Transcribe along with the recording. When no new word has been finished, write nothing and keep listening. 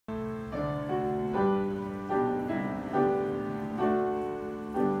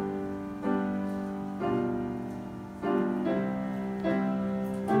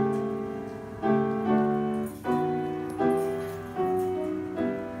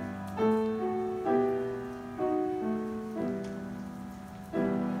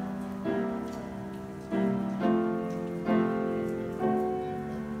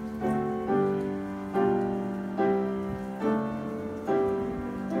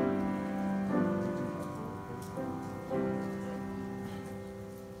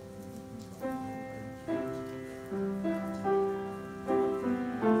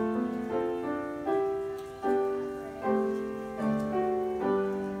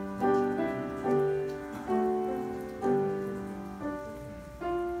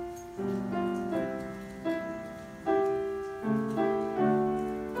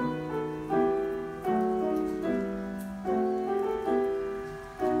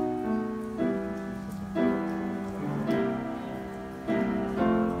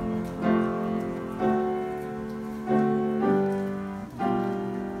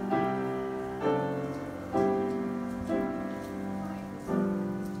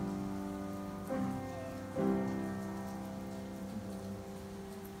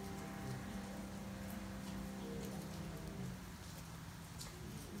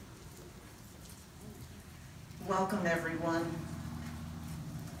Welcome, everyone.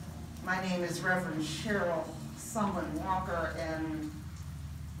 My name is Reverend Cheryl Sumlin Walker, and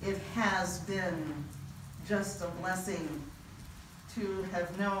it has been just a blessing to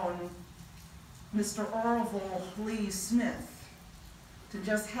have known Mr. Orville Lee Smith, to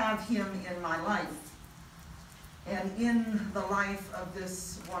just have him in my life and in the life of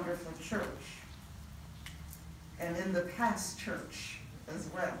this wonderful church and in the past church as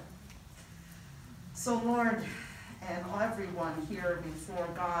well. So Lord, and everyone here before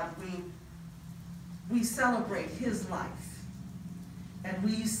God, we celebrate his life, and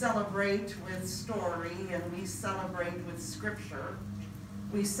we celebrate with story, and we celebrate with scripture,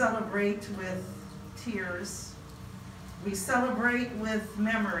 we celebrate with tears, we celebrate with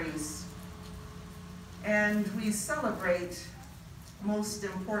memories, and we celebrate, most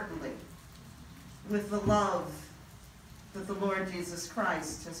importantly, with the love that the Lord Jesus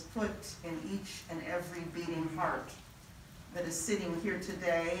Christ has put in each and every beating heart that is sitting here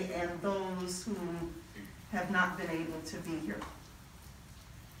today, and those who have not been able to be here.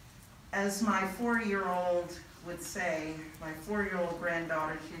 As my 4-year-old would say, my 4-year-old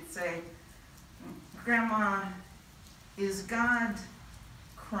granddaughter, she'd say, "Grandma, is God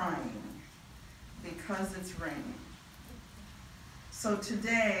crying because it's raining?" So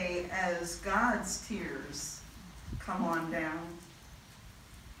today, as God's tears come on down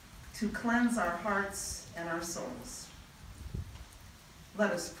to cleanse our hearts and our souls,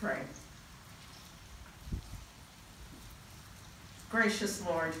 let us pray. Gracious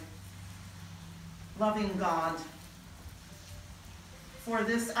Lord, loving God, for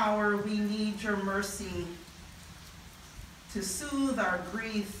this hour we need your mercy to soothe our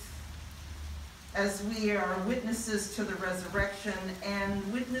grief as we are witnesses to the resurrection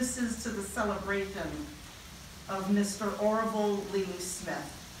and witnesses to the celebration of Mr. Orville Lee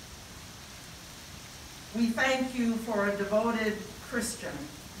Smith. We thank you for a devoted Christian,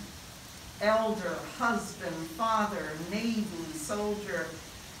 elder, husband, father, Navy, soldier,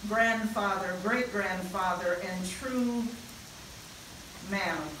 grandfather, great-grandfather, and true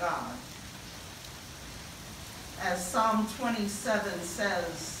man of God. As Psalm 27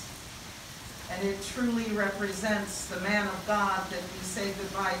 says, and it truly represents the man of God that we say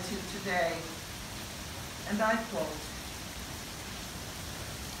goodbye to today, and I quote,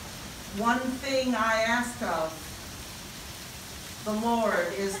 "One thing I ask of the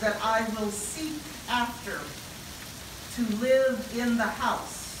Lord is that I will seek after to live in the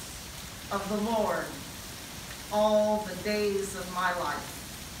house of the Lord all the days of my life."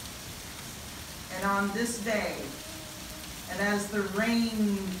 And on this day, and as the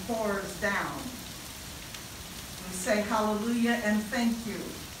rain pours down, we say hallelujah and thank you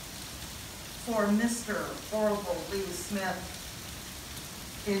for Mr. Orville Lee Smith.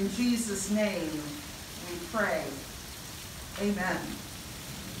 In Jesus' name we pray. Amen.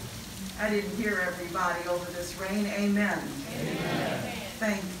 I didn't hear everybody over this rain. Amen. Amen.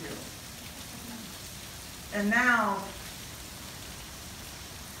 Thank you. And now,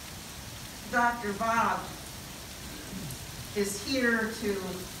 Dr. Bob is here to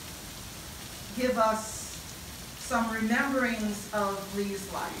give us some rememberings of Lee's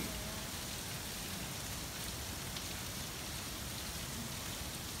life.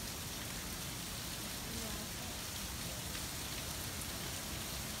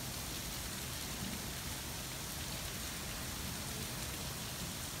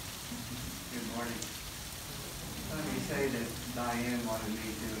 Good morning. Let me say that Diane wanted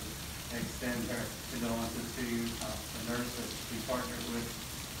me to extend her condolences to you. The nurse that we partnered with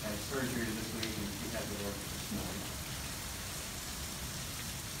had surgery this week, and she had to work this morning.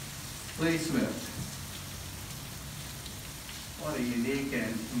 Lee Smith. What a unique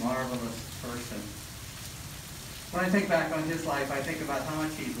and marvelous person. When I think back on his life, I think about how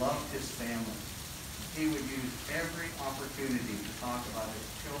much he loved his family. He would use every opportunity to talk about his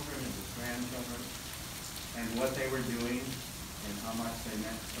children and his grandchildren and what they were doing and how much they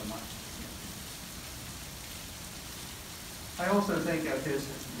meant so much to him. I also think of his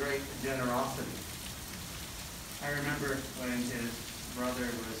great generosity. I remember when his brother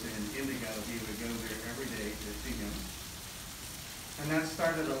was in Indigo, he would go there every day to see him. And that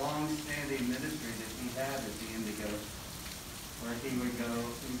started a long-standing ministry that he had at the Indigo, where he would go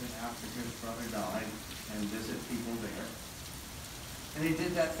even after his brother died and visit people there. And he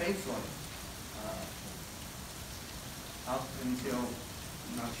did that faithfully up until,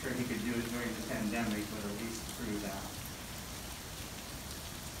 I'm not sure he could do it during the pandemic, but at least through that.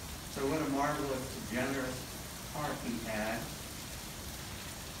 So what a marvelous, generous heart he had,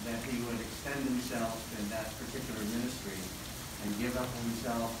 that he would extend himself in that particular ministry and give up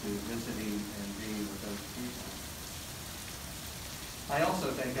himself to visiting and being with those people. I also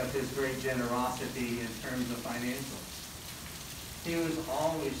think of his great generosity in terms of financial. He was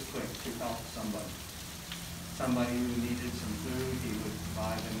always quick to help somebody. Somebody who needed some food, he would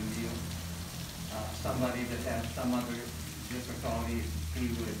buy them a meal. Somebody that had some other difficulty, he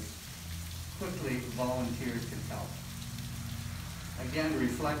would quickly volunteer to help. Again,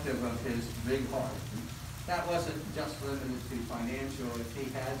 reflective of his big heart. That wasn't just limited to financial. If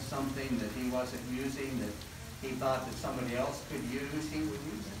he had something that he wasn't using that he thought that somebody else could use, he would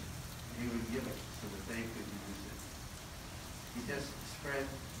use it. He would give it so that they could use it. He just spread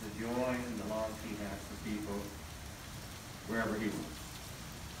the joy and the love he had for people wherever he went.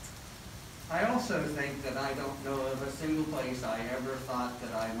 I also think that I don't know of a single place I ever thought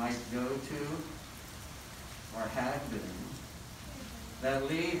that I might go to or had been that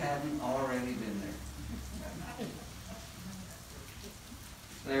Lee hadn't already been there.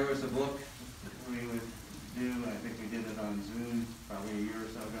 There was a book we would do, I think we did it on Zoom probably a year or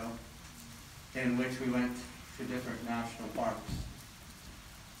so ago, in which we went to different national parks.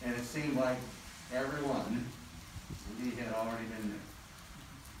 And it seemed like everyone, he had already been there.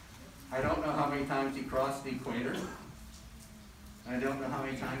 I don't know how many times he crossed the equator. I don't know how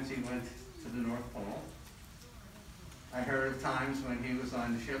many times he went to the North Pole. I heard of times when he was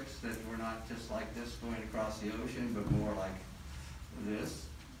on ships that were not just like this going across the ocean, but more like this.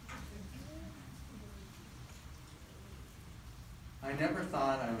 I never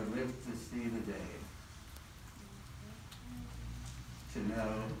thought I would live to see the day to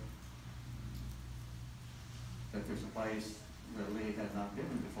know that there's a place that Lee had not been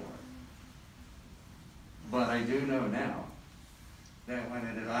before. But I do know now that when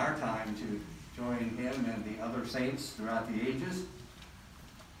it is our time to join him and the other saints throughout the ages,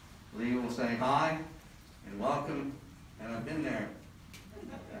 Lee will say hi and welcome, and I've been there.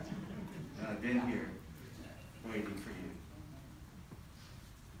 And I've been here waiting for you.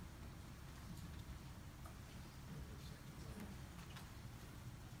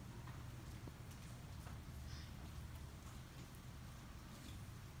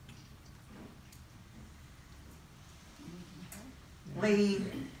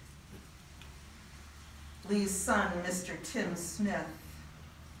 Lee's son, Mr. Tim Smith,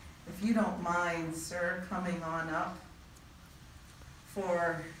 if you don't mind, sir, coming on up,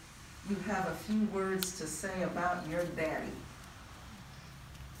 for you have a few words to say about your daddy.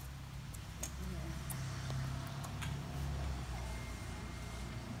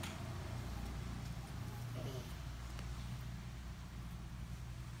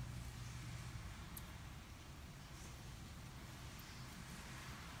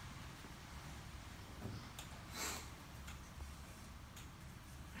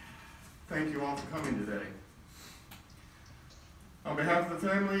 Thank you all for coming today. On behalf of the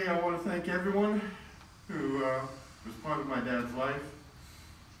family, I want to thank everyone who was part of my dad's life.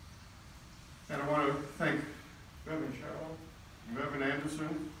 And I want to thank Reverend Cheryl, Reverend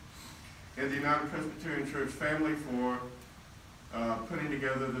Anderson, and the United Presbyterian Church family for putting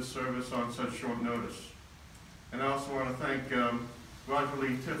together this service on such short notice. And I also want to thank Roger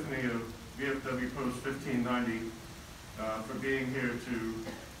Lee Tiffany of VFW Post 1590 for being here to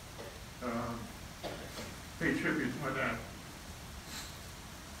pay tribute to my dad.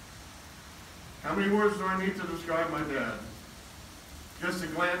 How many words do I need to describe my dad? Just a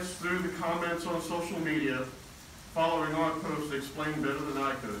glance through the comments on social media following our post explained better than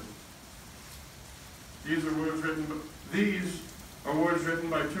I could. These are words written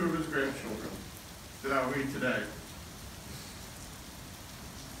by two of his grandchildren that I'll read today.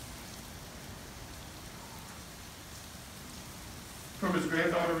 From his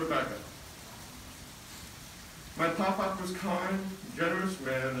granddaughter, Rebecca. My pop-up was kind, generous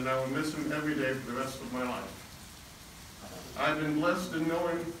man, and I will miss him every day for the rest of my life. I've been blessed in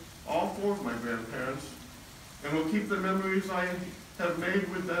knowing all four of my grandparents, and will keep the memories I have made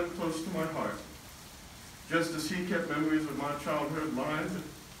with them close to my heart, just as he kept memories of my childhood lined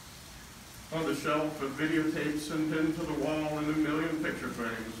on the shelf of videotapes and pinned to the wall in a million picture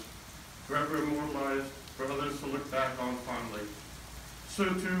frames, forever immortalized for others to look back on fondly. So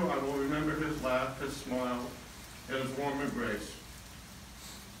too I will remember his laugh, his smile, and his warm embrace.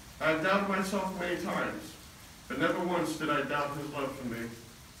 I have doubted myself many times, but never once did I doubt his love for me.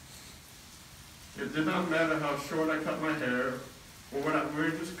 It did not matter how short I cut my hair, or what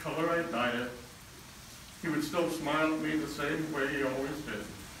outrageous color I dyed it. He would still smile at me the same way he always did.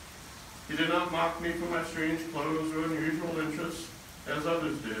 He did not mock me for my strange clothes or unusual interests, as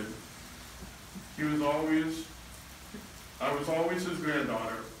others did. I was always his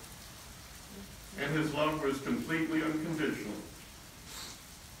granddaughter, and his love was completely unconditional.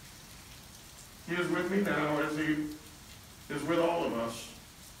 He is with me now as he is with all of us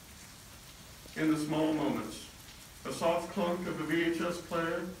in the small moments. A soft clunk of a VHS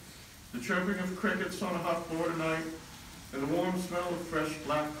player, the chirping of crickets on a hot Florida night, and the warm smell of fresh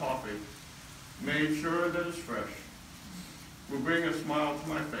black coffee, made sure that it's fresh, will bring a smile to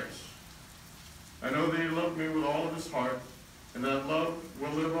my face. I know that he loved me with all of his heart, and that love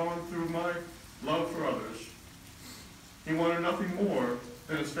will live on through my love for others. He wanted nothing more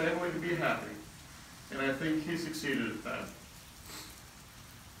than his family to be happy, and I think he succeeded at that.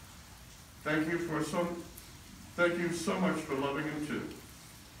 Thank you so much for loving him too.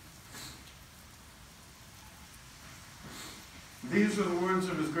 These are the words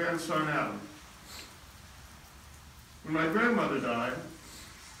of his grandson, Adam. When my grandmother died,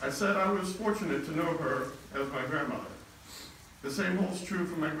 I said I was fortunate to know her as my grandmother. The same holds true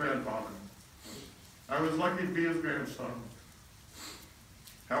for my grandfather. I was lucky to be his grandson.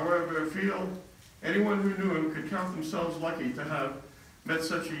 However, I feel anyone who knew him could count themselves lucky to have met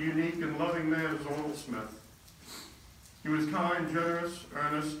such a unique and loving man as Orville Smith. He was kind, generous,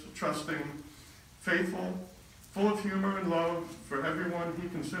 earnest, trusting, faithful, full of humor and love for everyone he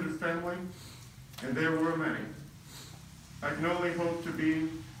considered family, and there were many. I can only hope to be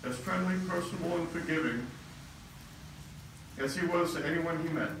as friendly, personable, and forgiving as he was to anyone he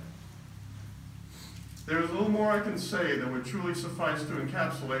met. There is little more I can say that would truly suffice to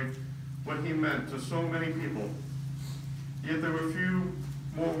encapsulate what he meant to so many people. Yet there were few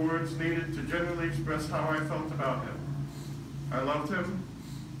more words needed to genuinely express how I felt about him. I loved him,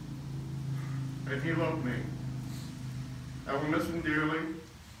 and he loved me. I will miss him dearly,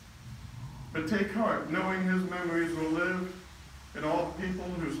 but take heart, knowing his memories will live in all the people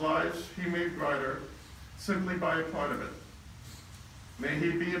whose lives he made brighter simply by a part of it. May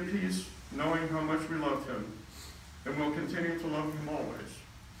he be at peace, knowing how much we loved him, and will continue to love him always.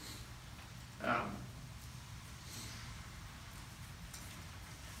 Adam.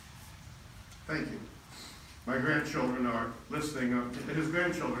 Thank you. My grandchildren are listening. His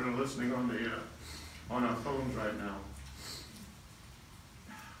grandchildren are listening on our phones right now.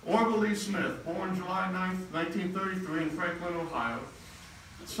 Orville Lee Smith, born July 9th, 1933 in Franklin, Ohio,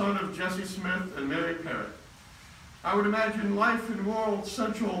 son of Jesse Smith and Mary Parrott. I would imagine life in rural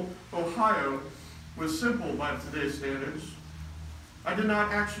central Ohio was simple by today's standards. I did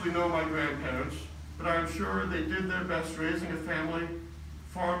not actually know my grandparents, but I am sure they did their best raising a family,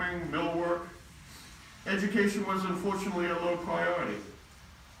 farming, mill work. Education was unfortunately a low priority.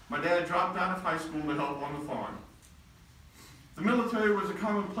 My dad dropped out of high school to help on the farm. The military was a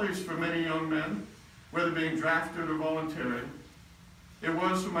common place for many young men, whether being drafted or volunteering. It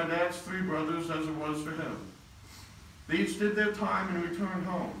was for my dad's three brothers as it was for him. They each did their time and returned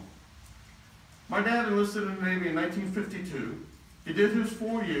home. My dad enlisted in the Navy in 1952. He did his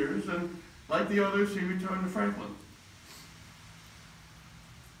 4 years, and like the others, he returned to Franklin.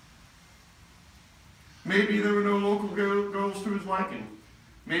 Maybe there were no local girls to his liking.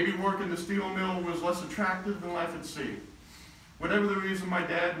 Maybe work in the steel mill was less attractive than life at sea. Whatever the reason, my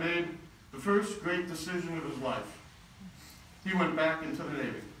dad made the first great decision of his life. He went back into the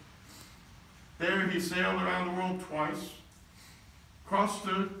Navy. There he sailed around the world twice, crossed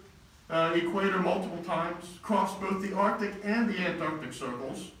the equator multiple times, crossed both the Arctic and the Antarctic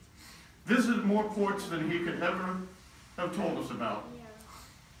circles, visited more ports than he could ever have told us about.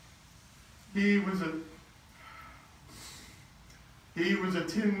 He was a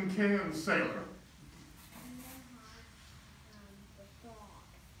tin can sailor.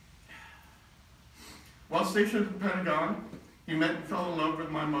 While stationed at the Pentagon, he met and fell in love with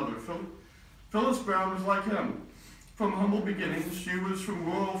my mother. Phyllis Brown was like him. From humble beginnings, she was from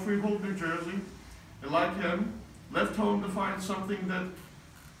rural Freehold, New Jersey, and like him, left home to find something that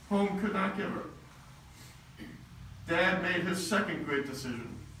home could not give her. Dad made his second great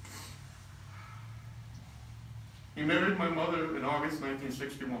decision. He married my mother in August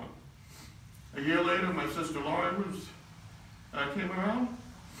 1961. A year later, my sister Lauren came around,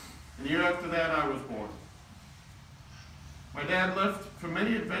 and a year after that, I was born. My dad left for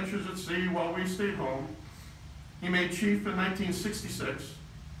many adventures at sea while we stayed home. He made chief in 1966.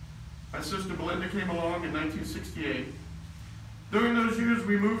 My sister Belinda came along in 1968. During those years,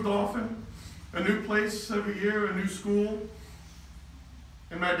 we moved often, a new place every year, a new school,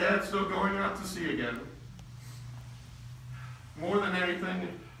 and my dad's still going out to sea again. More than anything,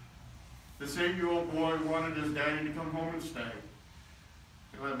 this 8-year-old boy wanted his daddy to come home and stay,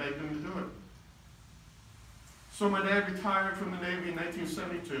 and I begged him to do it. So my dad retired from the Navy in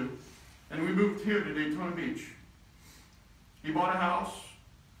 1972, and we moved here to Daytona Beach. He bought a house,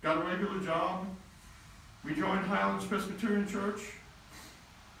 got a regular job. We joined Highlands Presbyterian Church.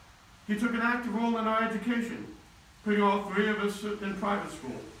 He took an active role in our education. putting all three of us in private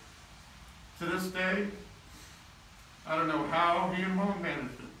school. To this day, I don't know how he and Mom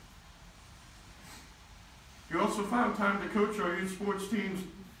managed it. He also found time to coach our youth sports teams,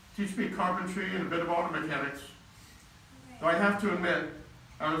 teach me carpentry and a bit of auto mechanics. Though I have to admit,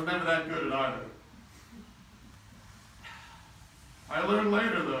 I was never that good at either. I learned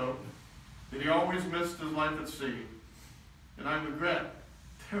later, though, that he always missed his life at sea, and I regret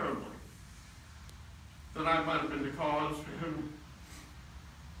terribly that I might have been the cause of him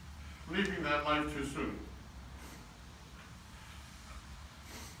leaving that life too soon.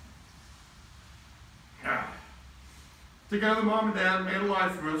 Together, Mom and Dad made a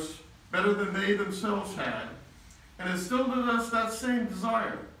life for us better than they themselves had, and instilled in us that same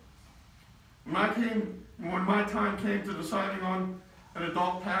desire. When my time came to deciding on an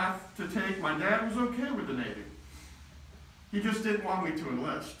adult path to take, my dad was okay with the Navy. He just didn't want me to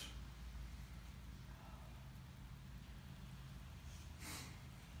enlist.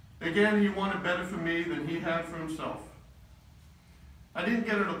 Again, he wanted better for me than he had for himself. I didn't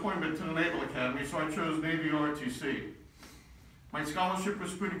get an appointment to the Naval Academy, so I chose Navy ROTC. My scholarship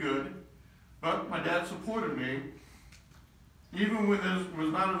was pretty good, but my dad supported me, even when there was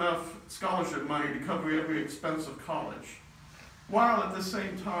not enough scholarship money to cover every expense of college, while at the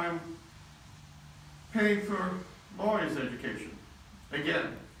same time paying for Laurie's education.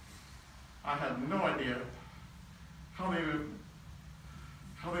 Again, I have no idea how they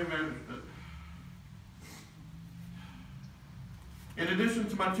managed it. In addition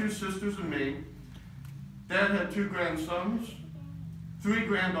to my two sisters and me, Dad had 2 grandsons, 3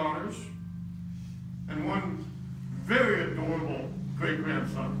 granddaughters, and 1 very adorable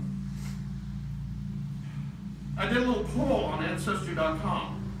great-grandson. I did a little poll on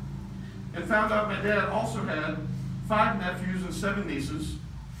Ancestry.com and found out my dad also had 5 nephews and 7 nieces,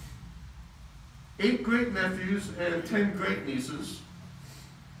 8 great-nephews and 10 great-nieces,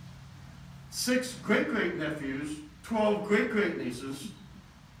 6 great-great-nephews, 12 great-great-nieces.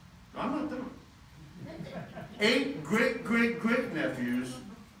 I'm not done. 8 great-great-great-nephews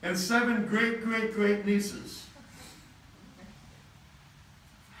and 7 great-great-great-nieces.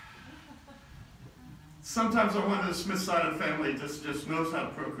 Sometimes I wonder if the Smith side of the family just knows how to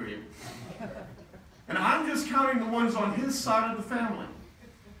procreate. And I'm just counting the ones on his side of the family.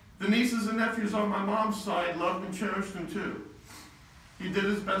 The nieces and nephews on my mom's side loved and cherished him too. He did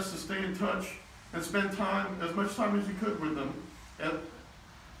his best to stay in touch and spend as much time as he could with them.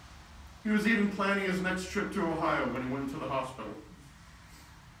 He was even planning his next trip to Ohio when he went to the hospital.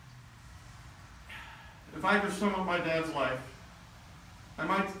 If I could sum up my dad's life, I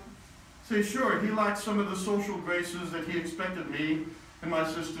might say, sure, he lacked some of the social graces that he expected me and my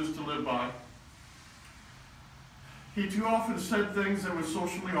sisters to live by. He too often said things that were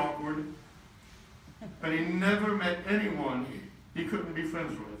socially awkward, but he never met anyone he couldn't be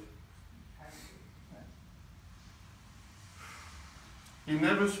friends with. He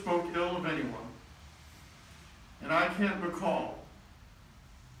never spoke ill of anyone, and I can't recall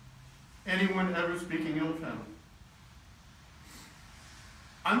anyone ever speaking ill of him.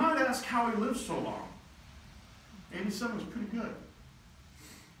 I might ask how he lived so long. 87 was pretty good.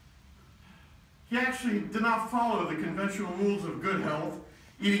 He actually did not follow the conventional rules of good health,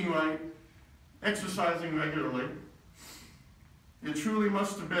 eating right, exercising regularly. It truly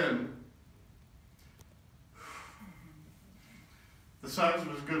must have been the size of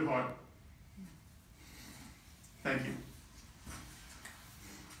his good heart. Thank you.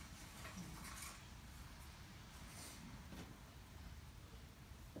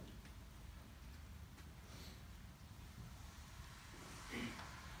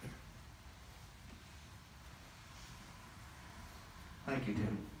 Thank you,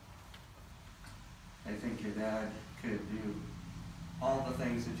 Tim. I think your dad could do all the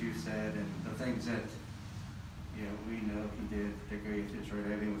things that you said and the things that we know he did, particularly his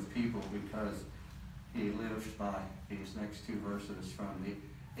relating with people, because he lived by these next 2 verses from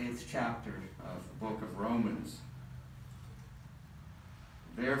the 8th chapter of the book of Romans.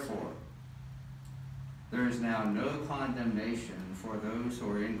 Therefore, there is now no condemnation for those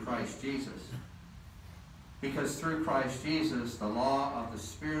who are in Christ Jesus, because through Christ Jesus, the law of the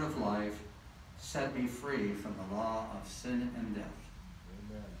Spirit of life set me free from the law of sin and death.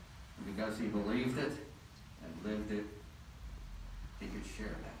 Amen. And because he believed it and lived it, he could share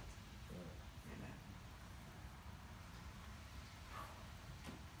that. Amen.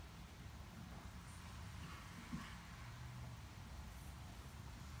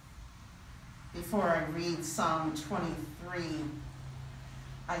 Before I read Psalm 23,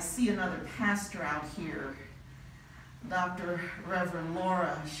 I see another pastor out here, Dr. Reverend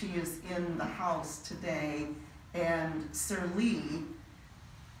Laura. She is in the house today, and Sir Lee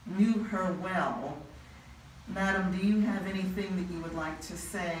knew her well. Madam, do you have anything that you would like to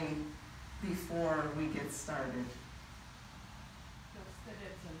say before we get started? Just that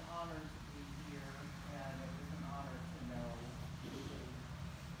it's an honor to be here, and it was an honor to know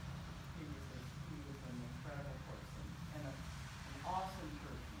he was an incredible person and an awesome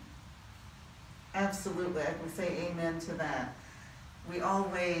person. Absolutely, I can say amen to that. We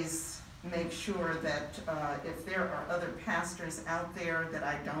always make sure that if there are other pastors out there that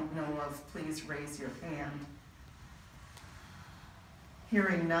I don't know of, please raise your hand.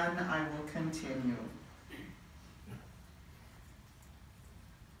 Hearing none, I will continue.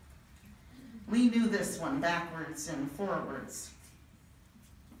 We knew this one backwards and forwards.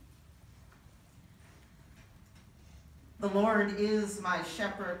 The Lord is my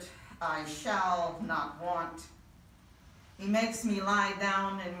shepherd, I shall not want. He makes me lie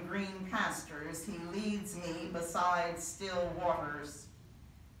down in green pastures. He leads me beside still waters.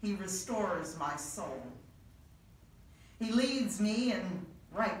 He restores my soul. He leads me in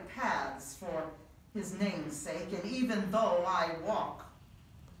right paths for his name's sake. And even though I walk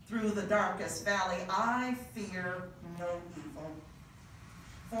through the darkest valley, I fear no evil.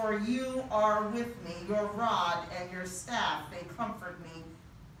 For you are with me, your rod and your staff, they comfort me.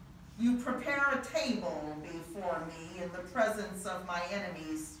 You prepare a table before me in the presence of my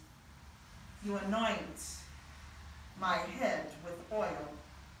enemies. You anoint my head with oil,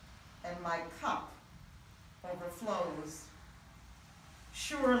 and my cup overflows.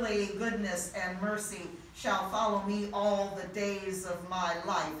 Surely goodness and mercy shall follow me all the days of my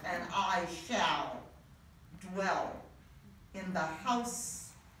life, and I shall dwell in the house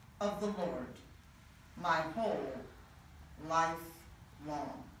of the Lord my whole life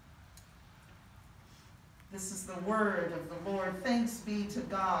long. This is the word of the Lord. Thanks be to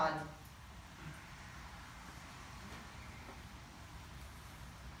God.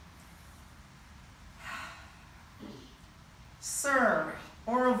 Sir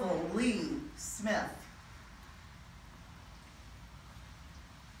Orville Lee Smith.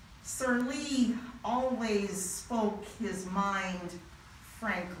 Sir Lee always spoke his mind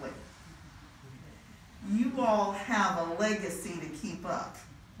frankly. You all have a legacy to keep up.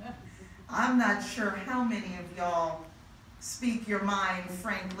 I'm not sure how many of y'all speak your mind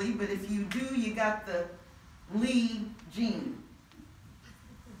frankly, but if you do, you got the Lee gene.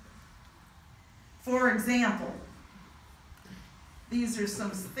 For example, these are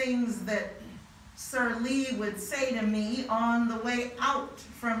some things that Sir Lee would say to me on the way out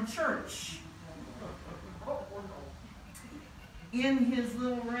from church in his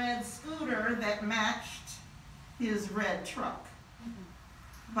little red scooter that matched his red truck.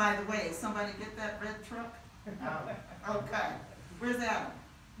 By the way, somebody get that red truck? Okay. Where's Adam?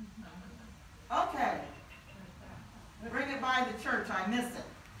 Okay. Bring it by the church. I miss it.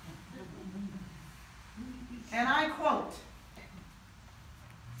 And I quote,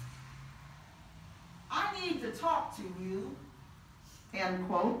 "I need to talk to you," end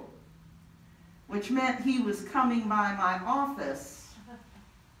quote, which meant he was coming by my office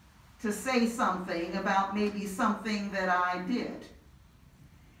to say something about maybe something that I did.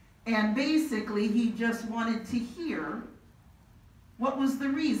 And basically, he just wanted to hear what was the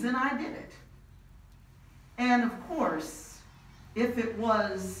reason I did it. And of course, if it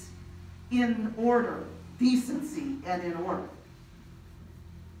was in order, decency and in order.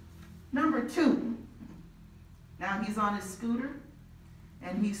 Number two, now he's on his scooter,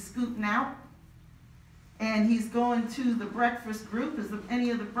 and he's scooting out, and he's going to the breakfast group. Is there any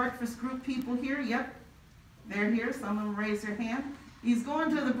of the breakfast group people here? Yep, they're here. Some of them raise their hand. He's going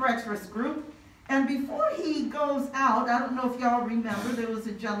to the breakfast group, and before he goes out, I don't know if y'all remember, there was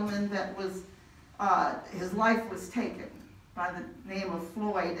a gentleman that was, his life was taken by the name of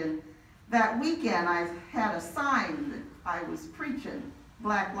Floyd, and that weekend I had a sign that I was preaching,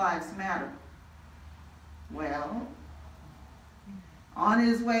 Black Lives Matter. Well, on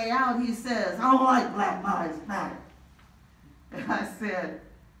his way out, he says, "I don't like Black Lives Matter." And I said,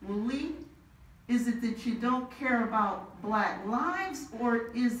 "Well, Lee, is it that you don't care about black lives,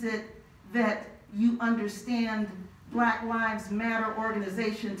 or is it that you understand Black Lives Matter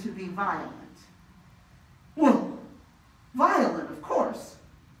organization to be violent?" "Well, violent, of course."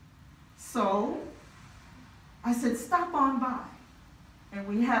 So I said, "Stop on by." And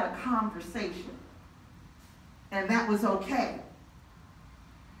we had a conversation. And that was okay.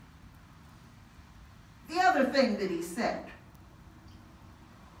 The other thing that he said,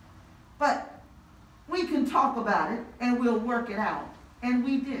 "But we can talk about it and we'll work it out." And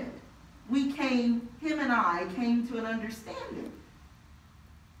we did. Him and I came to an understanding.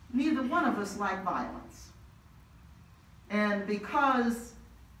 Neither one of us like violence. And because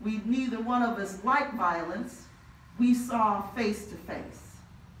neither one of us like violence, we saw face to face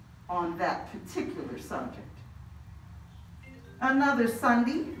on that particular subject. Another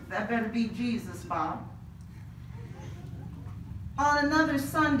Sunday, that better be Jesus, Bob. On another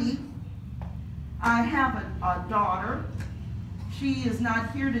Sunday, I have a daughter. She is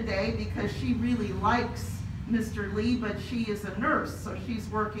not here today because she really likes Mr. Lee, but she is a nurse, so she's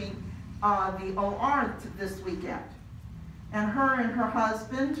working the OR this weekend. And her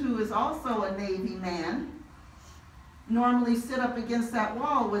husband, who is also a Navy man, normally sit up against that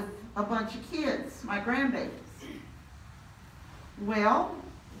wall with a bunch of kids, my grandbabies. Well,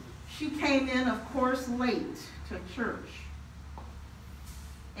 she came in, of course, late to church.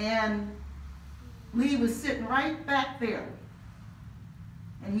 And Lee was sitting right back there.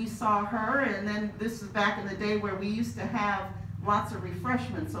 And he saw her, and then this is back in the day where we used to have lots of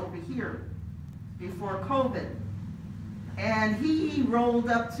refreshments over here before COVID. And he rolled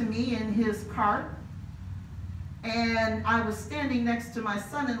up to me in his cart, and I was standing next to my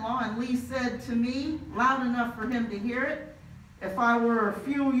son-in-law, and Lee said to me, loud enough for him to hear it, "If I were a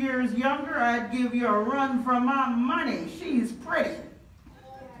few years younger, I'd give you a run for my money. She's pretty."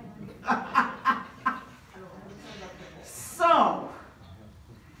 So,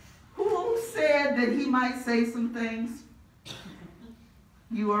 who said that he might say some things?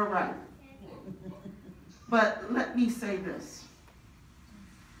 You are right. But let me say this.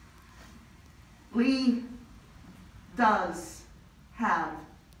 Lee does have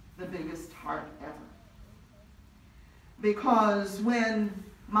the biggest heart ever. Because when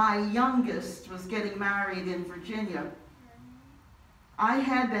my youngest was getting married in Virginia, I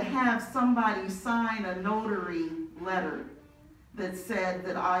had to have somebody sign a notary letter that said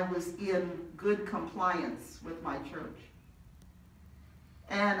that I was in good compliance with my church.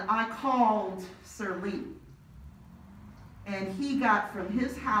 And I called Sir Lee, and he got from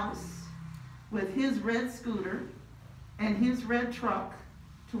his house with his red scooter and his red truck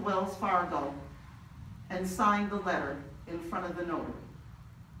to Wells Fargo and signed the letter in front of the notary.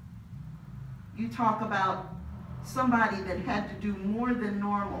 You talk about somebody that had to do more than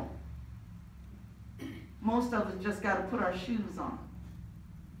normal. Most of us just got to put our shoes on.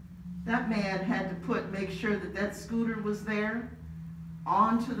 That man had to make sure that that scooter was there,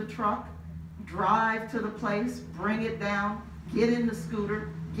 onto the truck, drive to the place, bring it down, get in the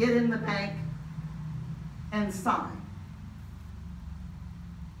scooter, get in the bank, and sign.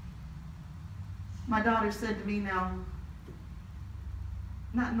 My daughter said to me, "Now,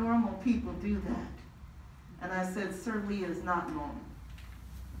 not normal people do that." And I said, "Sir Lee is not normal.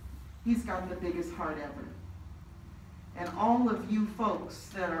 He's got the biggest heart ever." And all of you folks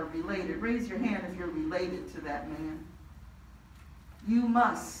that are related, raise your hand if you're related to that man. You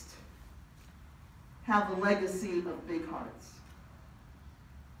must have a legacy of big hearts.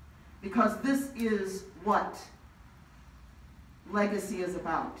 Because this is what legacy is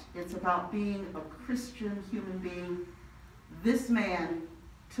about. It's about being a Christian human being. This man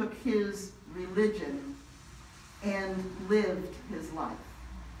took his religion and lived his life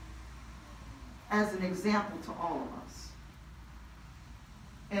as an example to all of us.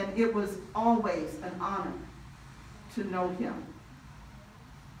 And it was always an honor to know him.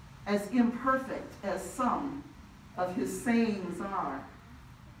 As imperfect as some of his sayings are,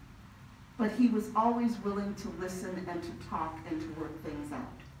 but he was always willing to listen and to talk and to work things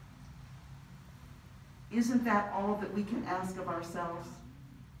out. Isn't that all that we can ask of ourselves?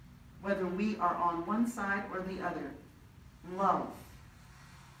 Whether we are on one side or the other, love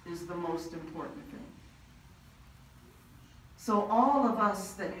is the most important thing. So all of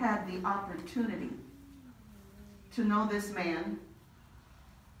us that had the opportunity to know this man,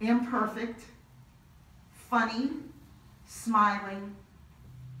 imperfect, funny, smiling,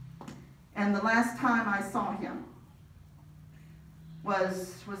 and the last time I saw him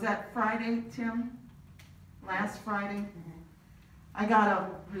was that Friday, Tim? Last Friday? I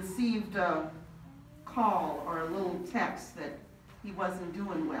received a call or a little text that he wasn't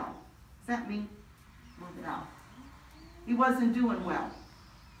doing well. Is that me? Move it out. He wasn't doing well.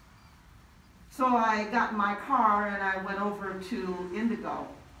 So I got in my car and I went over to Indigo.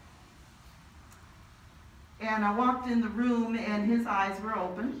 And I walked in the room and his eyes were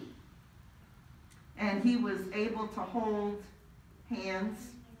open. And he was able to hold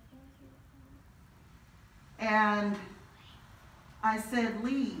hands. And I said,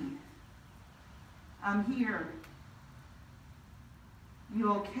 "Lee, I'm here.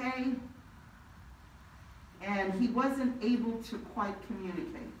 You okay?" And he wasn't able to quite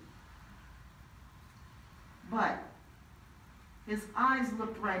communicate. But his eyes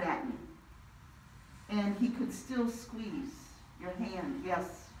looked right at me. and he could still squeeze your hand,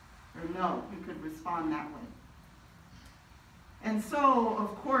 yes or no. He could respond that way. And so,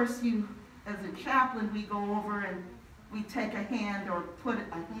 of course, you, as a chaplain, we go over and we take a hand or put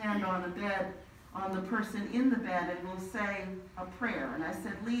a hand on the bed, on the person in the bed, and we'll say a prayer. And I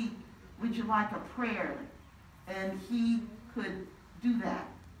said, Lee, would you like a prayer? And he could do that.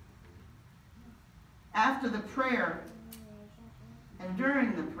 After the prayer, and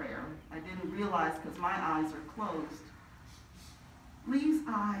during the prayer, I didn't realize because my eyes are closed, Lee's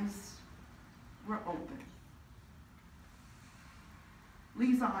eyes were open.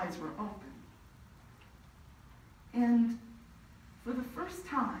 Lee's eyes were open. And for the first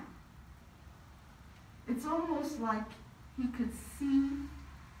time, it's almost like he could see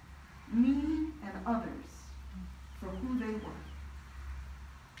me and others for who they were.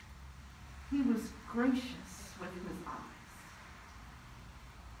 He was gracious with his eyes.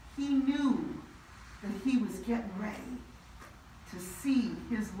 He knew that he was getting ready to see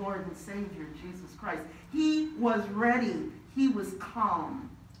his Lord and Savior, Jesus Christ. He was ready. He was calm.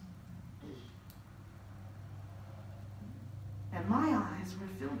 And my eyes were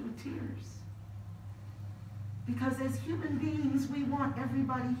filled with tears. Because as human beings, we want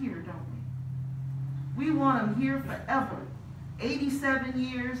everybody here, don't we? We want them here forever. 87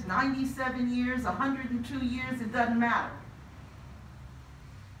 years, 97 years, 102 years, it doesn't matter.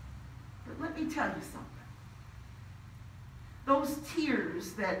 But let me tell you something. Those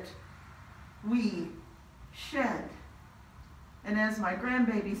tears that we shed, and as my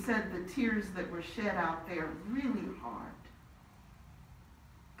grandbaby said, the tears that were shed out there really hard.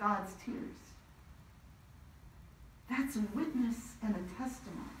 God's tears. That's a witness and a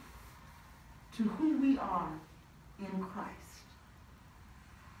testimony to who we are in Christ.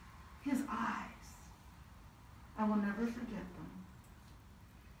 His eyes, I will never forget them.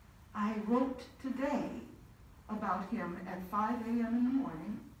 I wrote today about him at 5 a.m. in the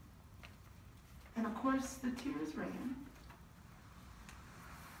morning, and of course the tears ran.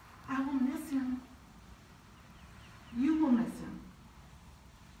 I will miss him. You will miss him.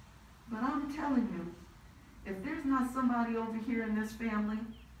 But I'm telling you, if there's not somebody over here in this family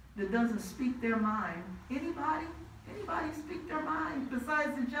that doesn't speak their mind, anybody speak their mind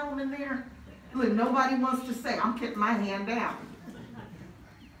besides the gentleman there? Look, nobody wants to say, I'm keeping my hand down.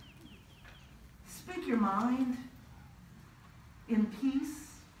 Speak your mind in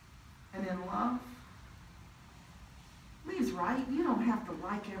peace and in love. Lee's right. You don't have to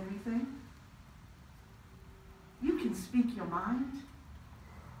like everything. You can speak your mind,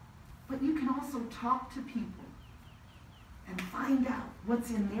 but you can also talk to people and find out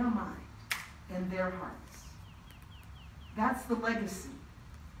what's in their mind and their hearts. That's the legacy.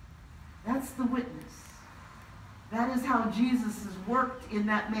 That's the witness. That is how Jesus has worked in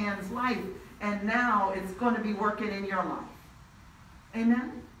that man's life, and now it's going to be working in your life.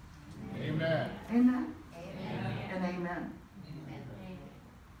 Amen? Amen. Amen? Amen. And amen.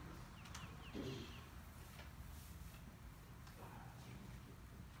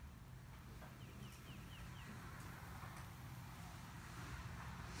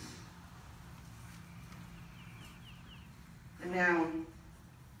 And now,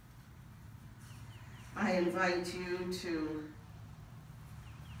 I invite you to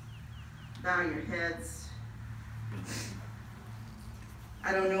bow your heads.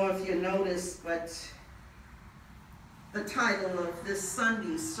 I don't know if you noticed, but the title of this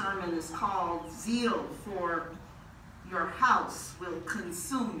Sunday's sermon is called Zeal for Your House Will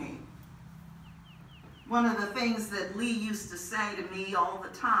Consume Me. One of the things that Lee used to say to me all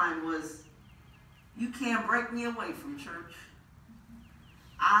the time was, you can't break me away from church.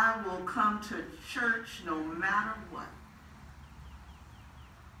 I will come to church no matter what.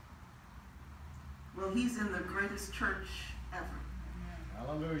 Well, he's in the greatest church ever.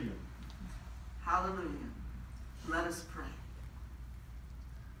 Hallelujah. Hallelujah. Let us pray.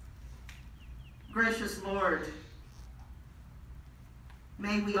 Gracious Lord,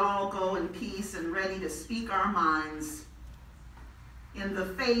 may we all go in peace and ready to speak our minds in the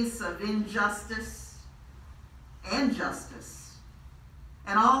face of injustice and justice,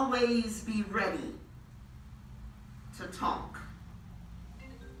 and always be ready to talk.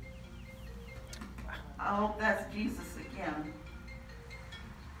 I hope that's Jesus again.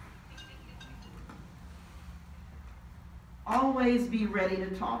 Always be ready to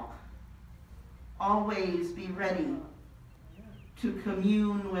talk. Always be ready to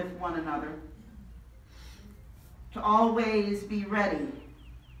commune with one another. To always be ready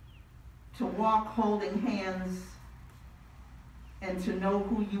to walk holding hands and to know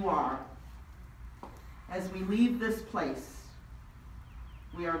who you are. As we leave this place,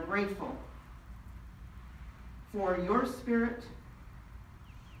 we are grateful for your spirit,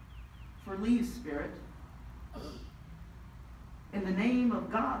 for Lee's spirit, in the name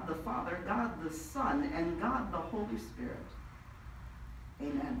of God the Father, God the Son, and God the Holy Spirit.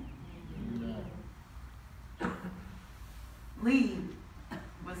 Amen. Amen. Lee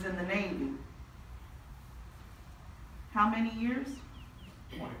was in the Navy. How many years?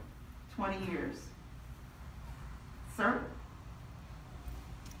 20. 20 years. Sir?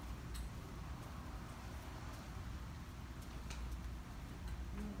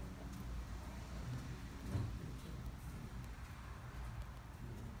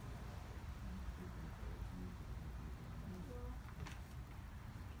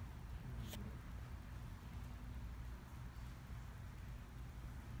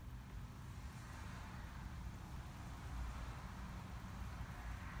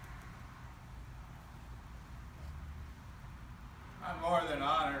 I'm more than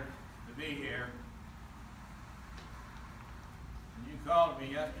honored to be here. When you called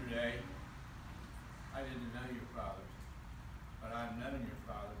me yesterday, I didn't know your father, but I've known your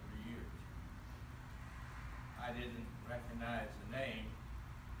father for years. I didn't recognize the name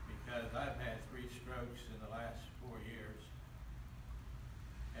because I've had 3 strokes in the last 4 years,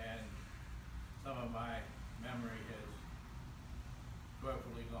 and some of my memory has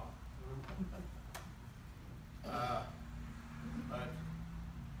woefully gone. But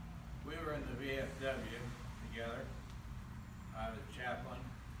we were in the VFW together. I was chaplain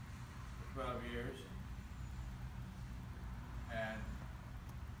for 12 years. And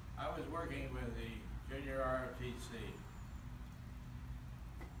I was working with the junior ROTC.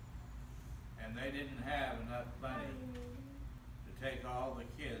 And they didn't have enough money to take all the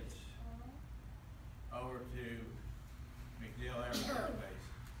kids over to MacDill Air Force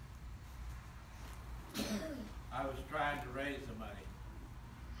Base. I was trying to raise the money.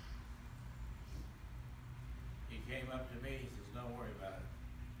 He came up to me, he says, "Don't worry about it."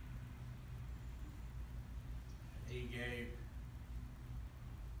 He gave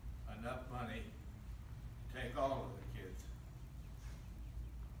enough money to take all of the kids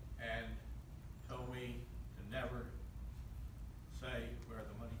and told me to never say where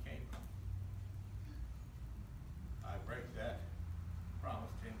the money came from. I break that,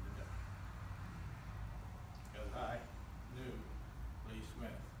 promised him to do. Because I knew Lee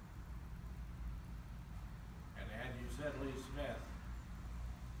Smith. And had you said Lee Smith,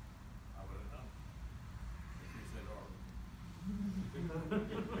 I would have known. If you said Orville.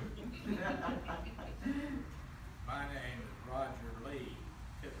 My name is Roger Lee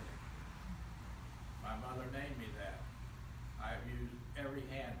Tiffany. My mother named me that. I've used every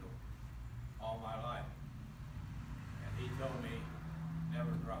handle all my life. And he told me,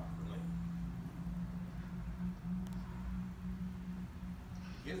 never drop the Lee.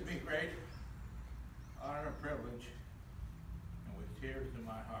 It gives me great honor and privilege, and with tears in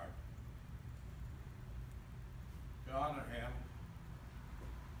my heart, to honor him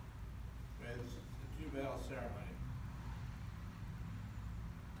with the 2-bell ceremony.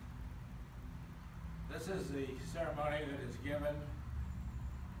 This is the ceremony that is given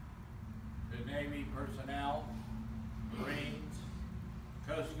to Navy personnel, Marines,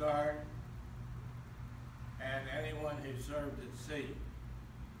 Coast Guard, and anyone who served at sea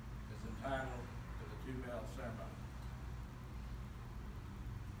is entitled to the 2-bell ceremony.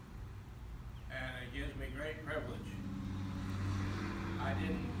 And it gives me great privilege. I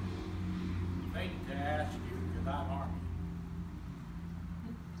didn't think to ask you because I'm Army.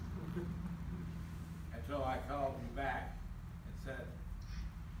 Until I called you back and said,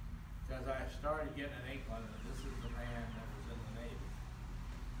 because I started getting an inkling that this is the man that was in the Navy.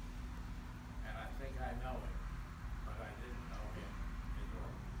 And I think I know him, but I didn't know him as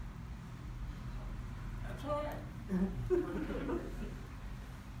well. That's all right.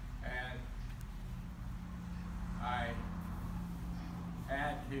 And I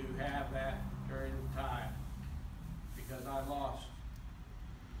had to have that period of time because I lost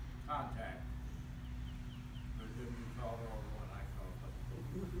contact with whom you called Orville and I called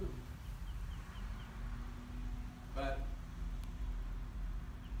him. But,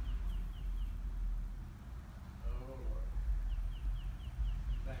 oh Lord,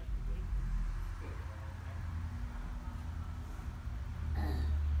 thank you, Lee.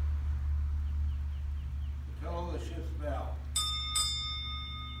 The toll of the ship's bell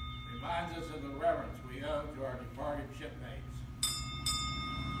reminds us of the reverence we owe to our departed shipmates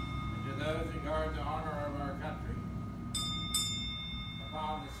and to those who guard the honor of our country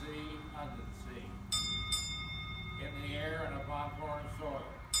upon the sea, under the sea, in the air, and upon foreign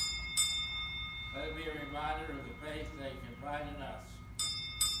soil. Let it be a reminder of the faith they confide in us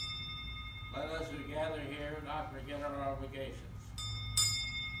Let us who gather here not forget our obligations,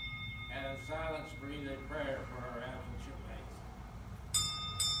 and in silence breathe a prayer for our absent shipmates.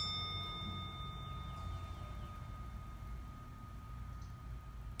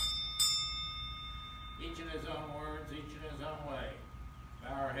 Each in his own words, each in his own way,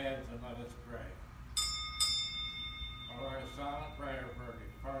 bow our heads and let us pray. Or a silent prayer for our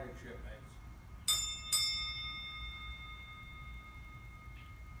departed shipmates.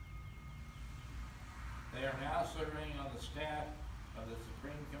 They are now serving on the staff of the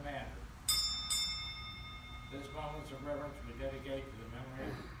Supreme Commander. This moments of reverence we dedicate to the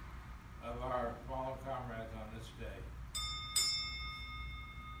memory of our fallen comrades on this day.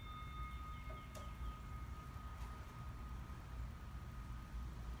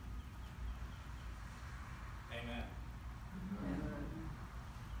 Amen.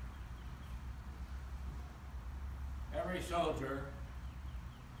 Every soldier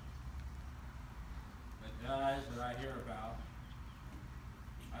that dies that I hear about,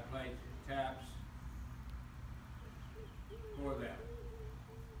 I play taps for them.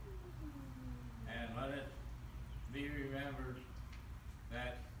 And let it be remembered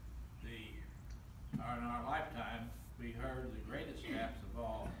that in our lifetime, we heard the greatest taps of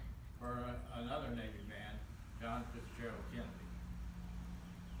all for another Navy man, John Fitzgerald Kennedy.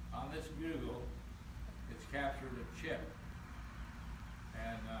 On this bugle, it's captured a chip,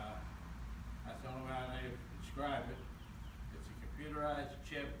 and that's the only way I may describe it. It's a computerized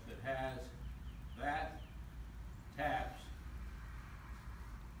chip that has that taps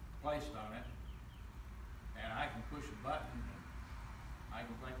placed on it, and I can push a button and I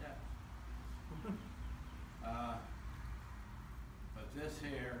can play taps. But this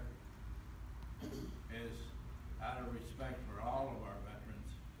here is out of respect for all of our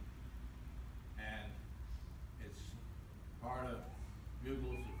veterans, and it's part of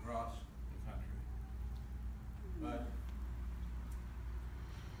bugles across the country. But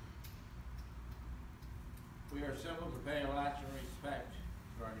we are assembled to pay a lasting respect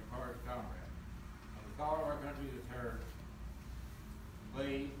to our departed comrade. When the call of our country is heard,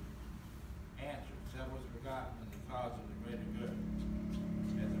 Lee answered, said was forgotten in the cause of the greater good.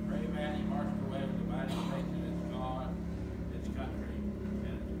 As a brave man, he marched away with divided faith in his God, its country,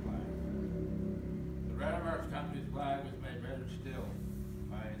 and its flag. The red of our country's flag was made redder still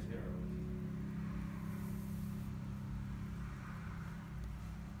by his heroes.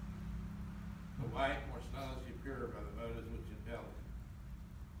 The white, more stylishly pure by the motives which impel it.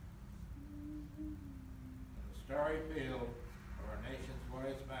 In the starry field of our nation's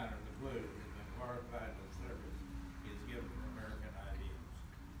glorious banner, the blue has been glorified with service he has given for American ideals.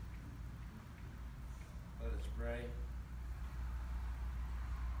 Let us pray.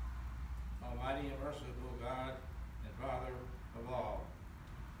 Almighty and merciful God and Father of all,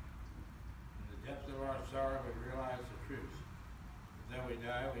 in the depth of our sorrow we realize the truth. That we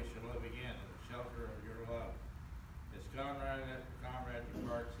die, we shall live again in the shelter of your love. As comrade after comrade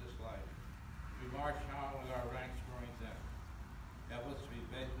departs this life, we march on with our ranks growing thin. Help us to be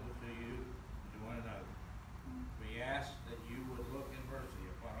faithful to you and to one another. We ask that you would look in mercy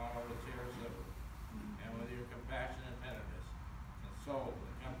upon all of us here assembled, and with your compassion and tenderness, console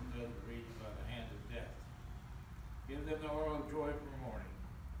and comfort those bereaved by the hand of death. Give them the oil of joy for mourning,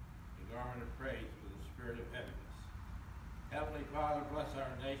 the garment of praise for the spirit of heaviness. Heavenly Father, bless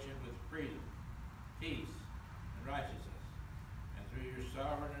our nation with freedom, peace, and righteousness. And through your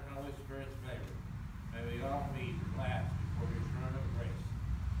sovereign and Holy Spirit's favor, may we all meet at last before your throne of grace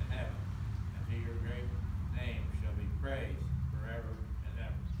in heaven. And to your great name shall be praised forever and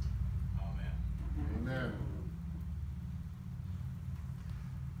ever. Amen. Amen.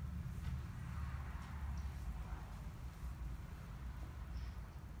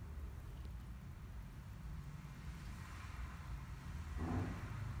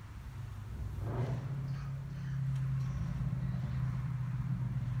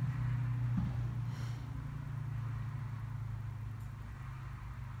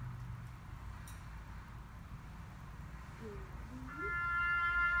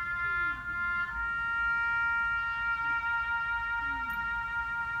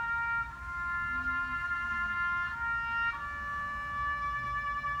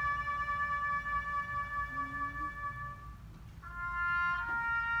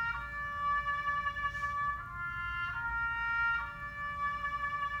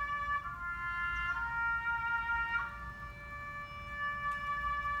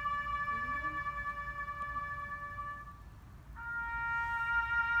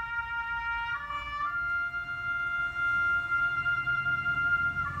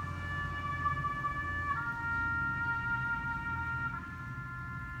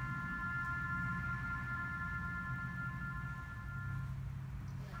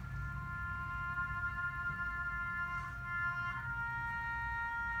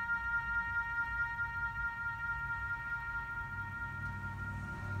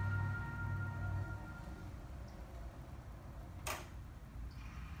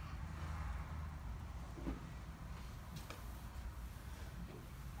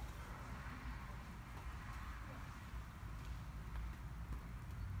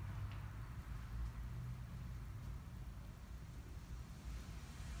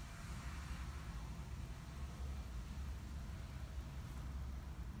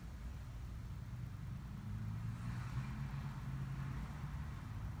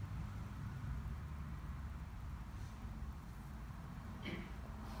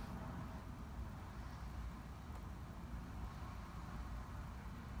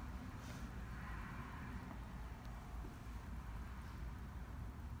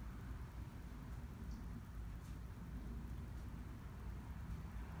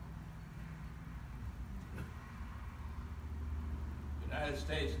 United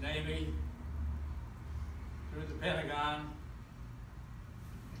States Navy, through the Pentagon,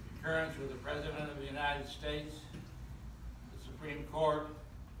 in concurrence with the President of the United States, the Supreme Court,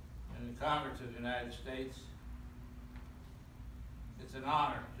 and the Congress of the United States, it's an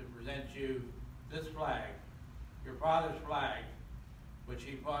honor to present you this flag, your father's flag, which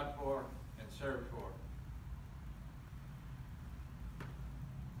he fought for and served for.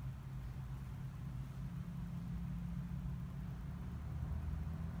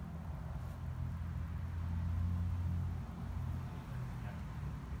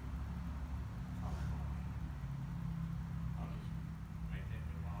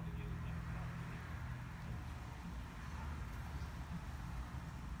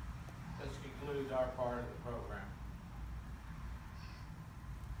 This concludes our part of the program.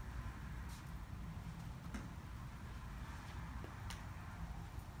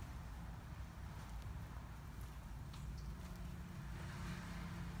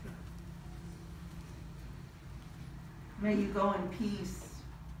 May you go in peace.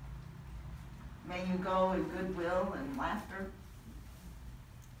 May you go in goodwill and laughter.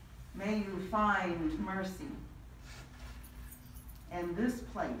 May you find mercy. And this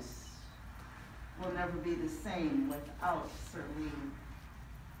place will never be the same without Sir Lee.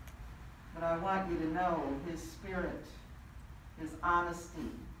 But I want you to know his spirit, his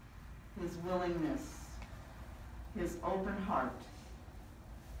honesty, his willingness, his open heart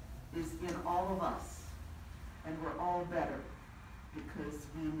is in all of us. And we're all better because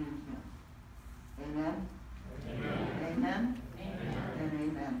we need him. Amen? Amen. Amen? Amen. And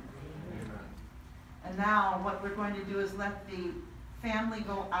amen. Amen. And now what we're going to do is let the family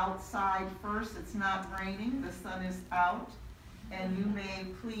go outside first. It's not raining. The sun is out. And you may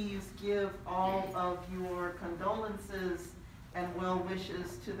please give all of your condolences and well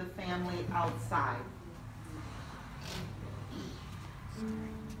wishes to the family outside.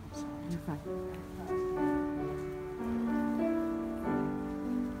 You're fine.